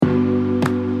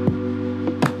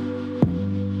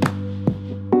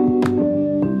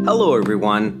Hello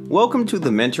everyone, welcome to the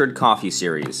Mentored Coffee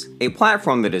Series, a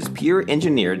platform that is peer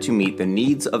engineered to meet the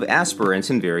needs of aspirants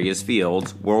in various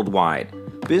fields worldwide.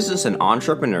 Business and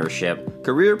entrepreneurship,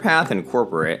 career path and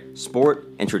corporate, sport,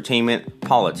 entertainment,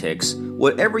 politics,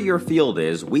 whatever your field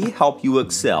is, we help you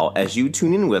excel as you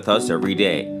tune in with us every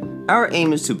day. Our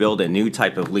aim is to build a new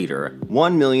type of leader,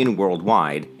 1 million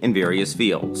worldwide, in various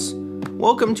fields.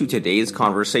 Welcome to today's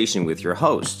conversation with your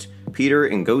host, Peter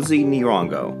Ngozi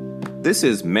Nirongo. This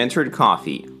is Mentored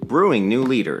Coffee, brewing new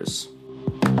leaders.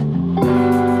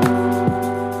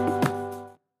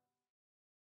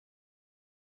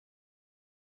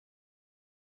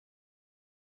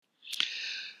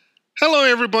 Hello,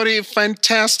 everybody.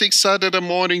 Fantastic Saturday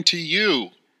morning to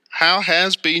you. How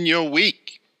has been your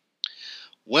week?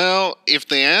 Well, if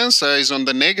the answer is on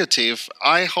the negative,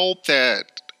 I hope that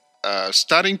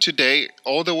starting today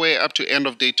all the way up to end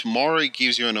of day tomorrow, it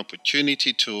gives you an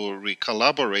opportunity to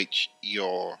recalibrate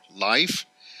your life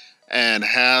and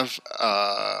have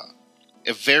a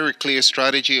very clear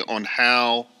strategy on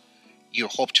how you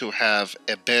hope to have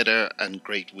a better and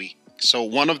great week. So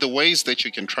one of the ways that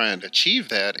you can try and achieve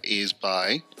that is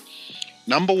by,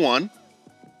 number one,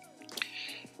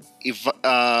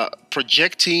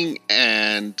 projecting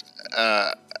and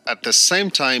at the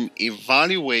same time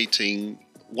evaluating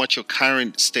what your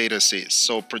current status is.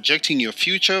 So projecting your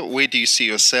future, where do you see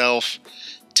yourself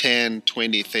 10,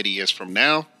 20, 30 years from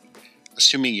now,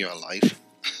 assuming you're alive.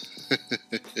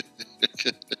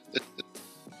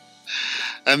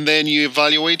 And then you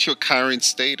evaluate your current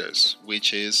status,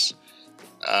 which is,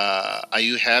 are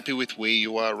you happy with where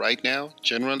you are right now,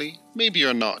 generally? Maybe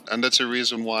you're not. And that's a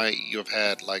reason why you've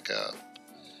had like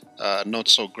a not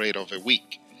so great of a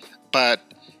week. But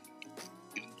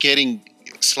getting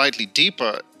slightly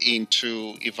deeper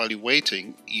into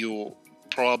evaluating, you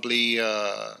probably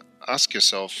ask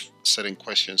yourself certain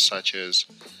questions such as,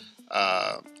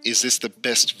 is this the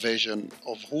best version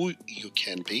of who you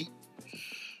can be?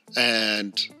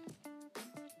 And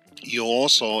you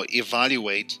also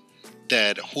evaluate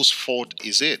that whose fault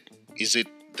is it? Is it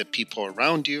the people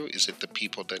around you? Is it the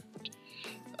people that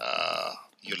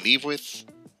you live with,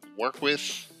 work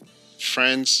with,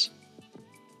 friends?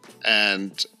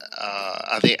 And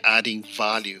are they adding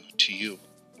value to you?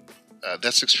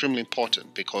 That's extremely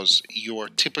important because you are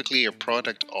typically a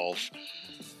product of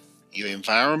your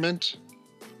environment,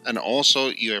 and also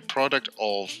you're a product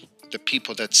of the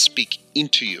people that speak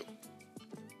into you.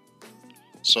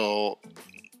 So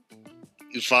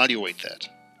evaluate that.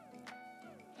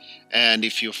 And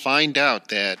if you find out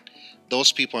that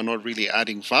those people are not really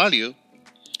adding value,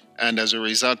 and as a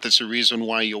result, that's the reason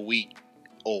why your week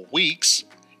or weeks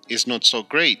is not so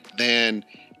great, then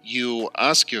you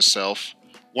ask yourself,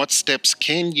 what steps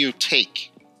can you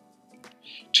take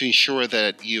to ensure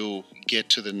that you get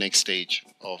to the next stage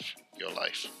of your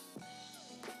life?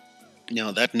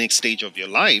 Now, that next stage of your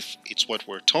life, it's what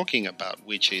we're talking about,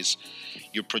 which is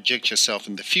you project yourself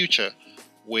in the future.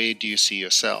 Where do you see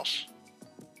yourself?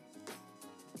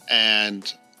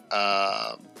 And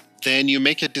then you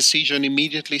make a decision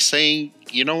immediately saying,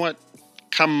 you know what,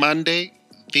 come Monday,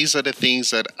 these are the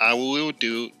things that I will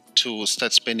do to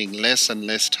start spending less and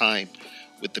less time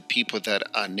with the people that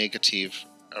are negative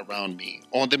around me.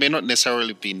 Or they may not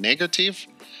necessarily be negative,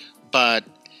 but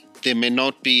they may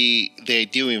not be the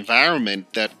ideal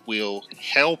environment that will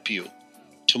help you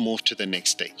to move to the next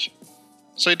stage.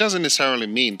 So it doesn't necessarily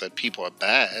mean that people are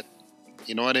bad,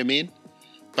 you know what I mean?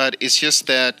 But it's just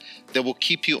that they will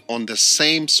keep you on the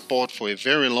same spot for a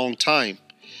very long time.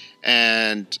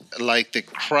 And like the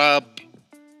crab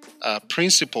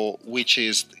principle, which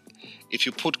is if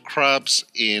you put crabs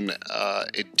in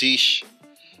a dish,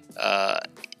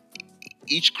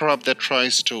 each crab that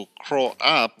tries to crawl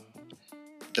up,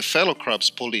 the fellow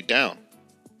crabs pull it down.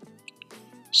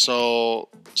 So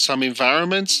some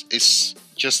environments, it's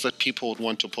just that people would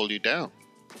want to pull you down.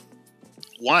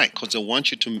 Why? Because they want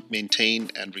you to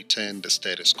maintain and retain the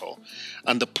status quo.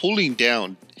 And the pulling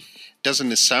down doesn't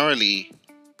necessarily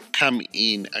come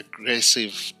in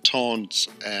aggressive tones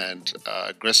and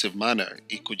aggressive manner.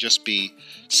 It could just be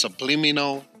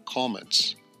subliminal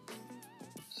comments.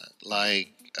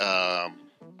 Like,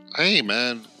 hey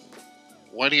man,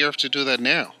 why do you have to do that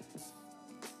now?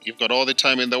 You've got all the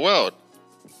time in the world.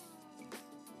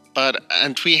 But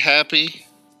aren't we happy?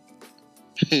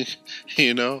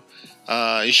 You know,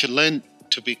 you should learn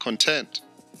to be content,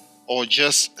 or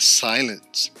just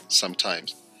silence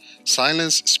sometimes.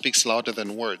 Silence speaks louder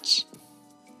than words.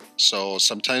 So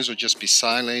sometimes we'll just be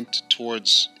silent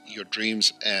towards your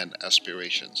dreams and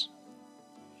aspirations.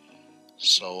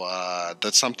 So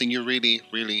that's something you really,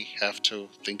 really have to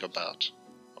think about.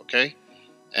 Okay?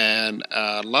 And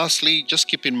lastly, just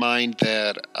keep in mind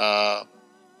that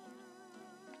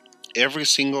every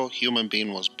single human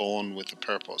being was born with a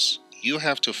purpose. You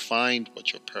have to find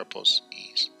what your purpose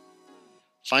is.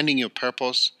 Finding your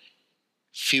purpose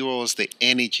fuels the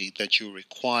energy that you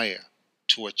require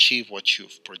to achieve what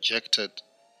you've projected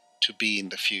to be in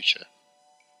the future.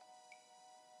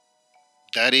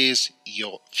 That is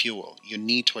your fuel. You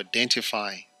need to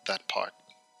identify that part.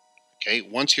 Okay,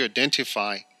 once you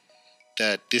identify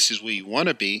that this is where you want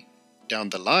to be down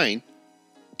the line,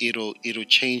 it'll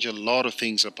change a lot of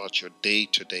things about your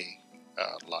day-to-day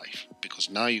life, because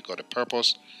now you got a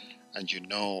purpose and you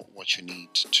know what you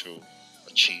need to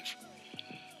achieve.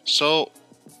 So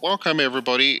welcome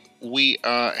everybody. We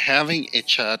are having a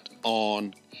chat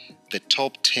on the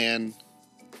top 10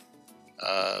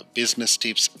 business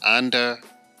tips under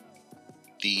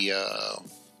the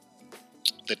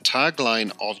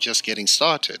tagline of just getting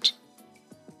started.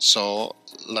 So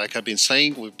like I've been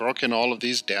saying, we've broken all of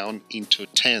these down into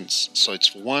tens. So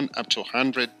it's 1 up to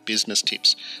 100 business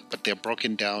tips, but they're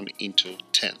broken down into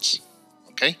tens.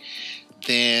 Okay?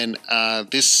 Then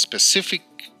this specific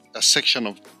section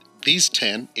of these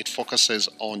 10, it focuses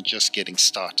on just getting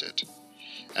started.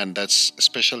 And that's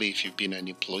especially if you've been an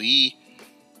employee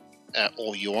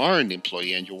or you are an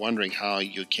employee and you're wondering how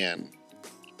you can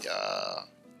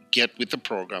get with the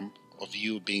program of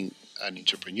you being an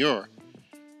entrepreneur.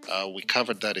 We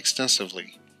covered that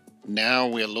extensively. Now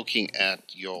we're looking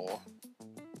at your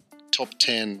top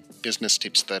 10 business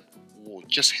tips that will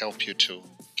just help you to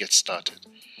get started.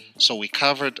 So we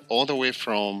covered all the way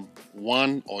from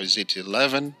 1, or is it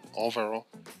 11 overall?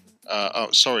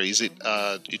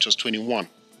 It was 21,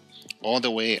 all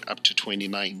the way up to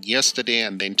 29 yesterday,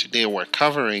 and then today we're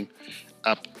covering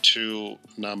up to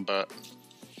number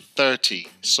 30.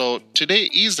 So today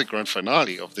is the grand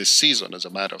finale of this season, as a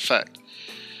matter of fact.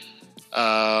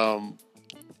 I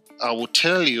will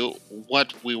tell you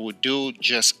what we will do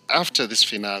just after this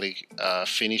finale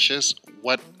finishes.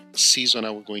 What season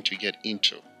are we going to get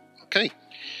into? Okay,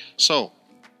 so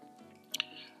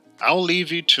I'll leave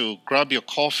you to grab your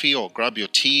coffee or grab your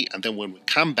tea, and then when we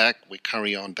come back, we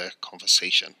carry on the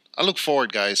conversation. I look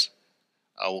forward, guys.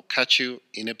 I will catch you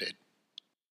in a bit.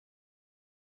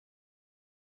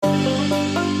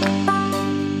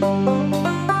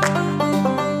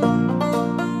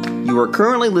 You are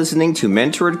currently listening to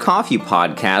Mentored Coffee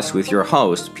Podcast with your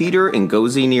host, Peter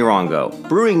Ngozi Nirongo,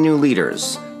 Brewing New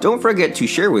Leaders. Don't forget to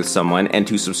share with someone and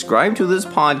to subscribe to this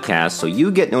podcast so you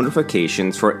get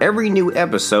notifications for every new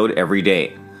episode every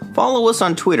day. Follow us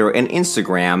on Twitter and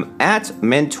Instagram at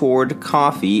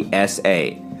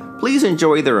MentoredCoffeeSA. Please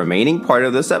enjoy the remaining part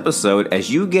of this episode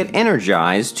as you get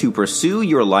energized to pursue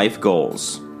your life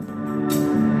goals.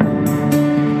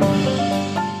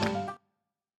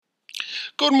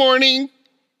 Good morning.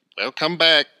 Welcome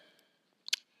back.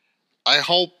 I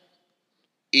hope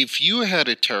if you had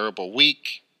a terrible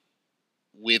week,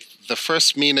 with the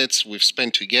first minutes we've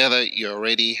spent together, you're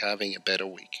already having a better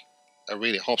week. I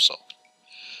really hope so.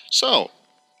 So,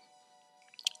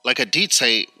 like I did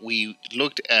say, we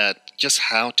looked at just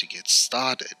how to get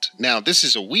started. Now, this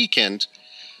is a weekend.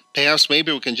 Perhaps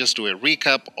maybe we can just do a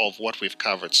recap of what we've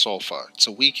covered so far. It's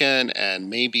a weekend, and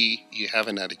maybe you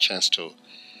haven't had a chance to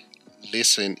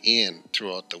listen in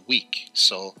throughout the week.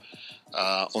 So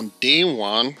on day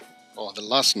 1, or the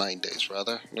last 9 days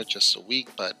rather, not just a week,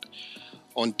 but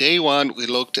on day 1 we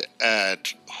looked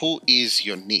at who is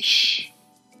your niche.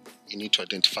 You need to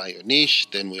identify your niche.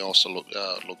 Then we also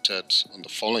looked at, on the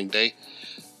following day,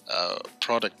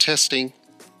 product testing.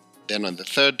 Then on the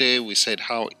third day we said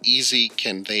how easy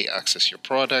can they access your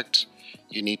product.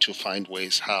 You need to find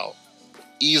ways how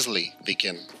easily they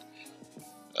can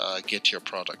get your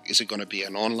product. Is it going to be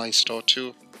an online store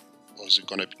too, or is it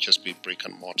going to just be brick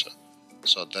and mortar?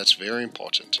 So that's very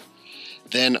important.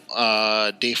 Then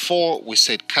day 4 we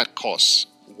said cut costs,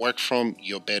 work from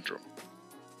your bedroom.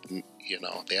 You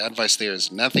know, the advice there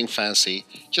is nothing fancy,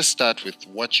 just start with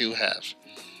what you have.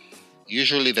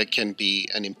 Usually that can be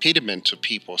an impediment to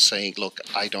people saying, look,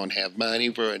 I don't have money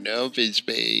for an office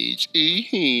page.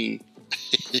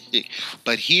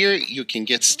 But here you can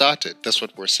get started. That's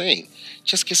what we're saying.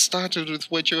 Just get started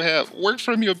with what you have. Work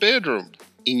from your bedroom,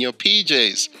 in your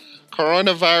PJs.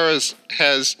 Coronavirus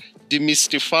has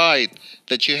demystified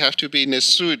that you have to be in a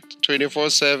suit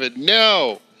 24/7.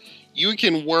 No, you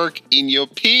can work in your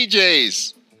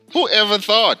PJs. Who ever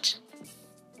thought?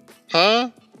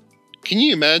 Huh? Can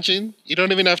you imagine? You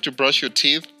don't even have to brush your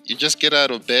teeth. You just get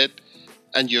out of bed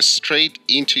and you're straight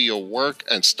into your work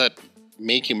and start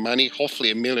making money.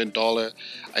 Hopefully $1 million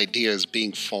idea is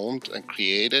being formed and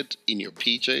created in your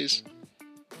PJs.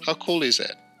 How cool is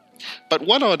that? But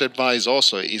what I would advise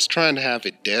also is try and have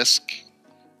a desk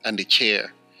and a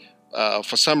chair.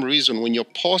 For some reason, when your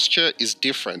posture is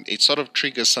different, it sort of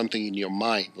triggers something in your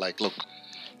mind. Like, look,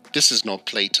 this is not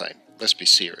playtime. Let's be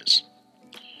serious.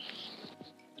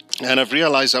 And I've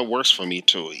realized that works for me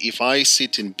too. If I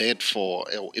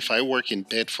work in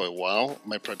bed for a while,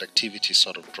 my productivity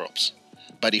sort of drops.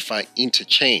 But if I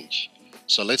interchange,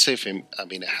 so let's say if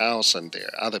I'm in a house and there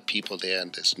are other people there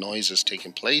and there's noises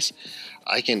taking place,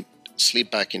 I can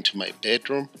slip back into my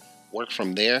bedroom, work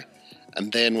from there,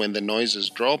 and then when the noises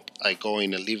drop, I go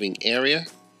in a living area.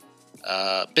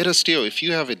 Better still, if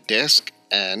you have a desk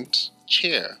and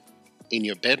chair in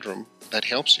your bedroom, that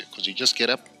helps you because you just get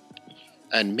up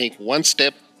and make one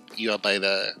step. You are by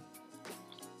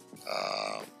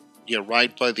you're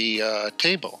right by the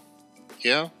table.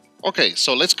 Yeah. Okay.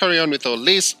 So let's carry on with our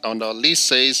list. And our list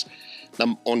says,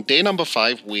 on day number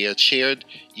 5, we are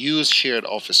use shared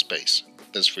office space.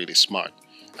 That's really smart.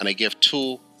 And I gave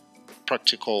 2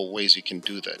 practical ways you can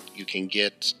do that. You can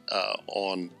get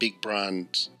on big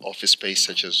brand office space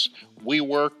such as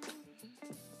WeWork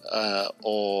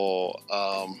or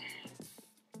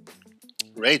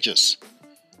Regus.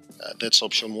 That's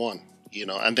option 1.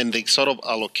 And then they sort of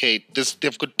allocate this.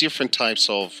 They've got different types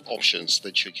of options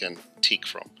that you can tick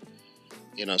from.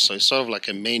 So it's sort of like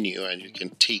a menu, and you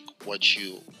can tick what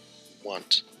you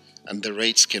want, and the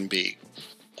rates can be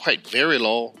quite very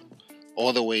low,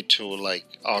 all the way to like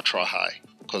ultra high.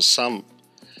 Because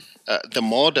the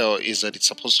model is that it's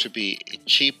supposed to be a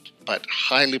cheap but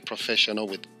highly professional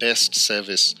with best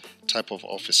service type of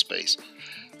office space.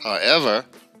 However,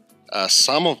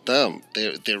 some of them,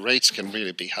 their rates can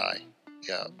really be high.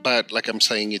 Yeah, but like I'm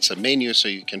saying, it's a menu, so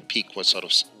you can pick what sort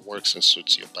of works and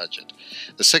suits your budget.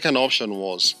 The second option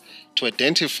was to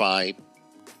identify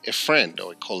a friend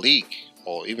or a colleague,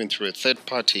 or even through a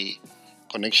third-party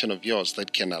connection of yours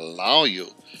that can allow you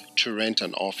to rent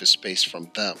an office space from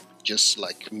them, just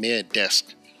like mere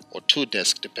desk or 2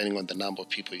 desks, depending on the number of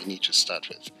people you need to start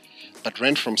with. But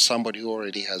rent from somebody who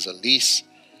already has a lease.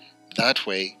 That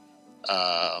way,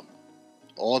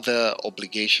 all the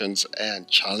obligations and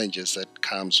challenges that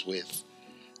comes with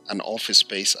an office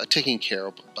space are taken care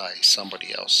of by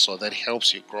somebody else. So that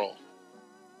helps you grow.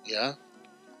 Yeah?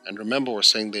 And remember, we're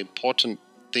saying the important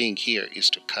thing here is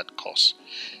to cut costs.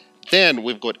 Then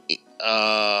we've got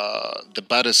the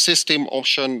barter system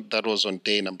option that was on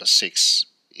day number 6.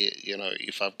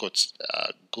 If I've got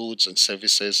goods and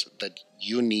services that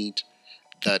you need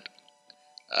that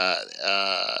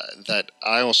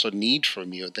I also need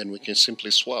from you, then we can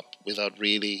simply swap without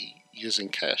really using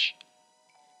cash.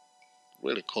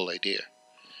 Really cool idea.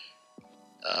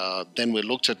 Then we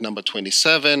looked at number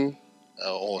 27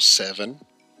 or 7,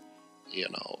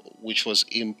 which was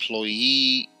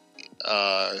employee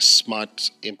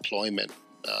smart employment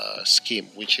scheme,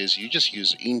 which is you just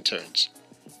use interns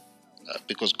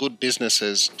because good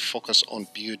businesses focus on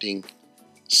building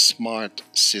smart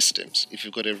systems. If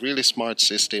you've got a really smart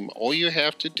system, all you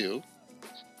have to do,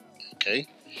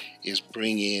 is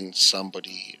bring in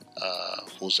somebody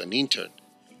who's an intern.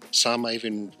 Some are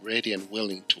even ready and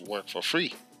willing to work for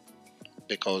free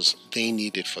because they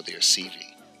need it for their CV,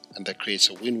 and that creates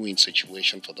a win-win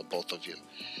situation for the both of you.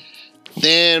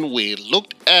 Then we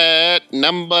looked at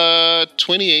number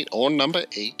 28 or number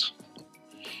 8,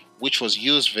 which was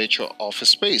use virtual office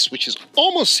space, which is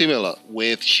almost similar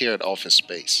with shared office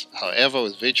space. However,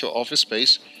 with virtual office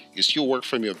space, you still work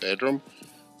from your bedroom,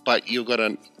 but you've got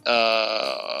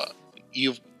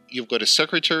you've got a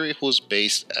secretary who's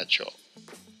based at your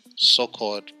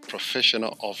so-called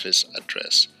professional office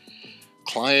address.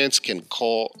 Clients can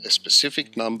call a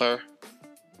specific number,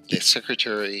 the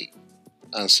secretary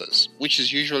answers, which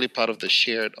is usually part of the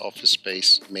shared office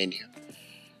space menu.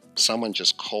 Someone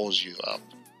just calls you up.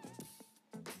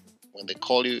 When they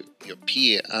call you, your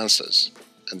PA answers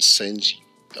and sends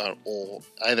or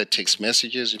either text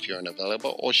messages if you're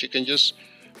unavailable, or she can just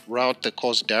route the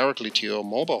calls directly to your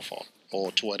mobile phone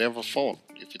or to whatever phone,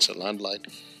 if it's a landline,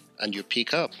 and you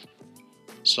pick up.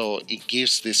 So it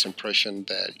gives this impression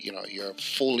that you're a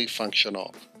fully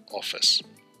functional office.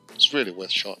 It's really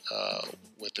worth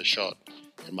a shot,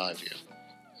 in my view.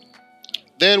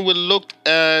 Then we looked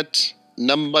at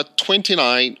number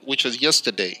 29, which was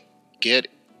yesterday. Get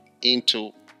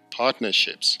into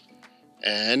partnerships.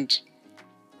 And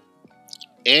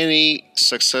any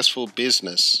successful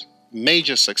business,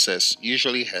 major success,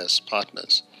 usually has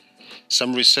partners.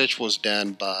 Some research was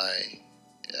done by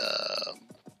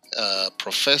a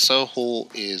professor who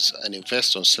is an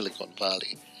investor in Silicon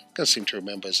Valley. I can't seem to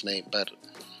remember his name, but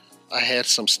I had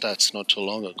some stats not too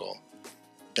long ago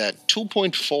that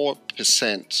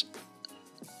 2.4%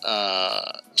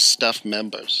 staff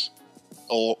members,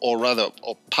 or rather,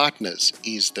 or partners,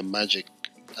 is the magic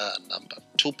number,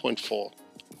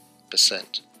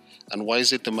 2.4%. And why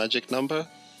is it the magic number?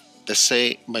 They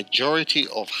say majority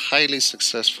of highly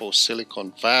successful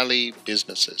Silicon Valley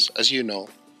businesses, as you know,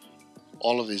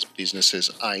 all of these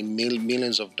businesses are in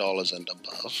millions of dollars and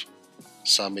above,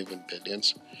 some even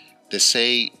billions. They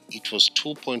say it was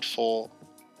 2.4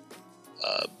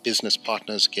 business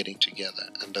partners getting together,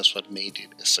 and that's what made it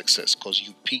a success, because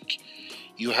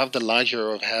you have the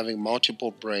luxury of having multiple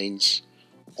brains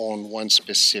on one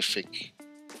specific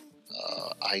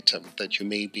item that you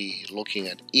may be looking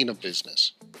at in a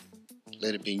business.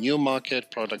 Let it be new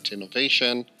market, product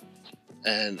innovation,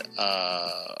 and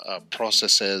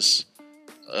processes,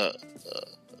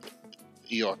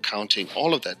 your accounting,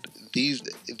 all of that.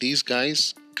 These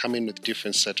guys come in with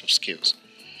different set of skills.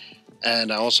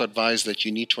 And I also advise that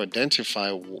you need to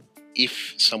identify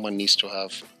if someone needs to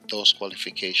have those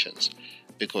qualifications,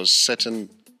 because certain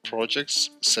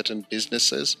projects, certain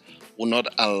businesses will not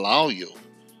allow you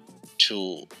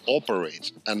to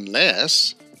operate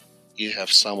unless you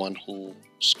have someone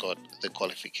who's got the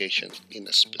qualifications in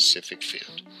a specific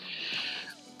field.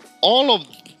 All of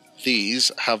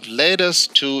these have led us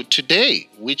to today,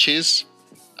 which is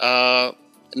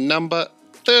number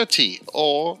 30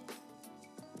 or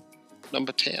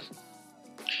number 10,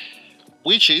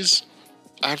 which is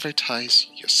advertise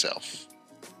yourself.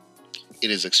 It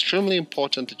is extremely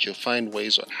important that you find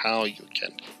ways on how you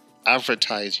can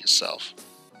advertise yourself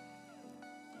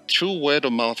through word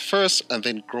of mouth first, and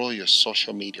then grow your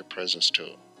social media presence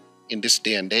too. In this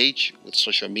day and age with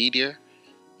social media,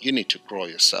 you need to grow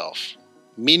yourself.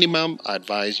 Minimum, I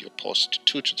advise you post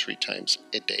 2 to 3 times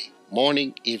a day,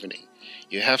 morning, evening.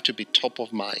 You have to be top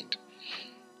of mind.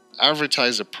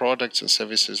 Advertise the products and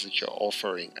services that you're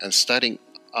offering, and starting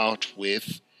out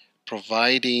with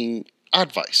providing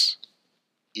advice.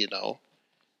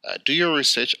 Do your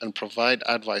research and provide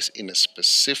advice in a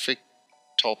specific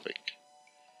topic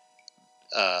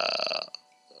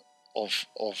of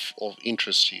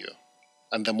interest to you.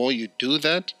 And the more you do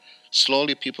that,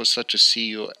 slowly people start to see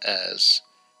you as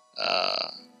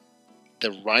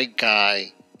the right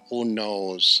guy who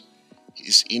knows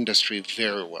his industry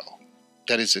very well.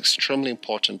 That is extremely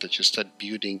important, that you start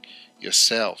building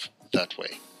yourself that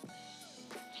way.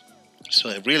 So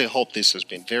I really hope this has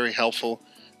been very helpful.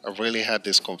 I've really had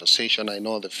this conversation. I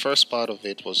know the first part of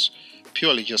it was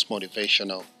purely just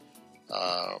motivational.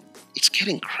 It's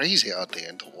getting crazy out there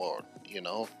in the world.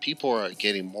 People are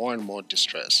getting more and more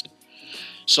distressed.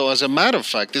 So as a matter of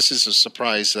fact, this is a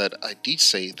surprise that I did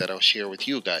say that I'll share with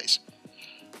you guys.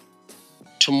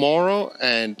 Tomorrow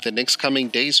and the next coming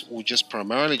days, we'll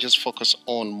primarily focus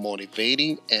on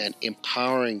motivating and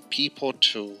empowering people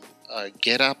to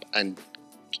get up and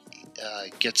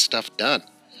get stuff done.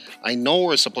 I know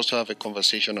we're supposed to have a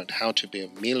conversation on how to be a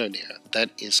millionaire.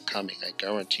 That is coming, I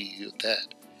guarantee you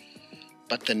that.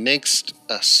 But the next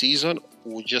season,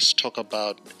 we'll just talk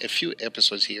about a few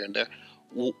episodes here and there.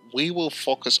 We will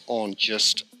focus on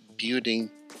just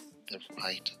building the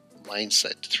right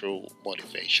mindset through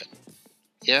motivation.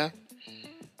 Yeah?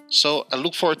 So I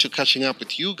look forward to catching up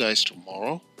with you guys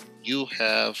tomorrow. You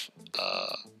have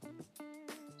a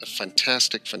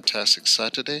fantastic, fantastic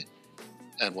Saturday.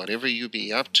 And whatever you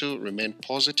be up to, remain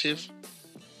positive.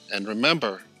 And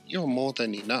remember, you're more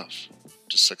than enough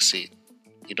to succeed.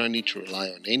 You don't need to rely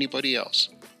on anybody else,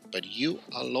 but you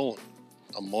alone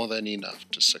are more than enough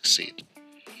to succeed.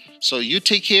 So you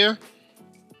take care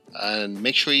and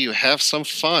make sure you have some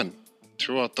fun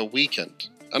throughout the weekend.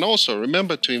 And also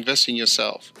remember to invest in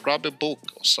yourself. Grab a book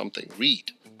or something,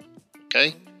 read.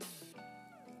 Okay?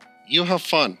 You have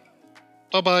fun.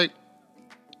 Bye-bye.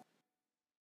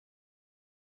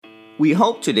 We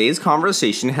hope today's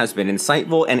conversation has been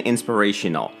insightful and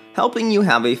inspirational, helping you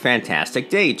have a fantastic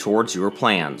day towards your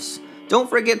plans. Don't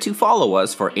forget to follow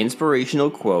us for inspirational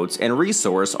quotes and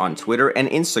resource on Twitter and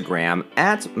Instagram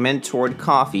at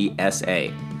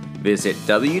MentoredCoffeeSA. Visit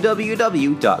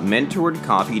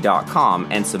www.mentoredcoffee.com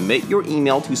and submit your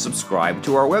email to subscribe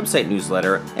to our website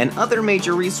newsletter and other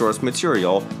major resource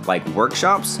material like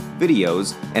workshops,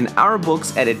 videos, and our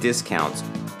books at a discount.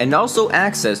 And also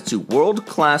access to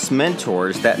world-class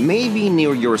mentors that may be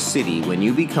near your city when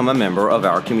you become a member of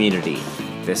our community.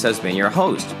 This has been your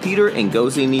host, Peter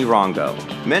Ngozi Nirongo,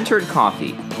 Mentored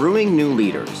Coffee, Brewing New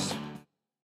Leaders.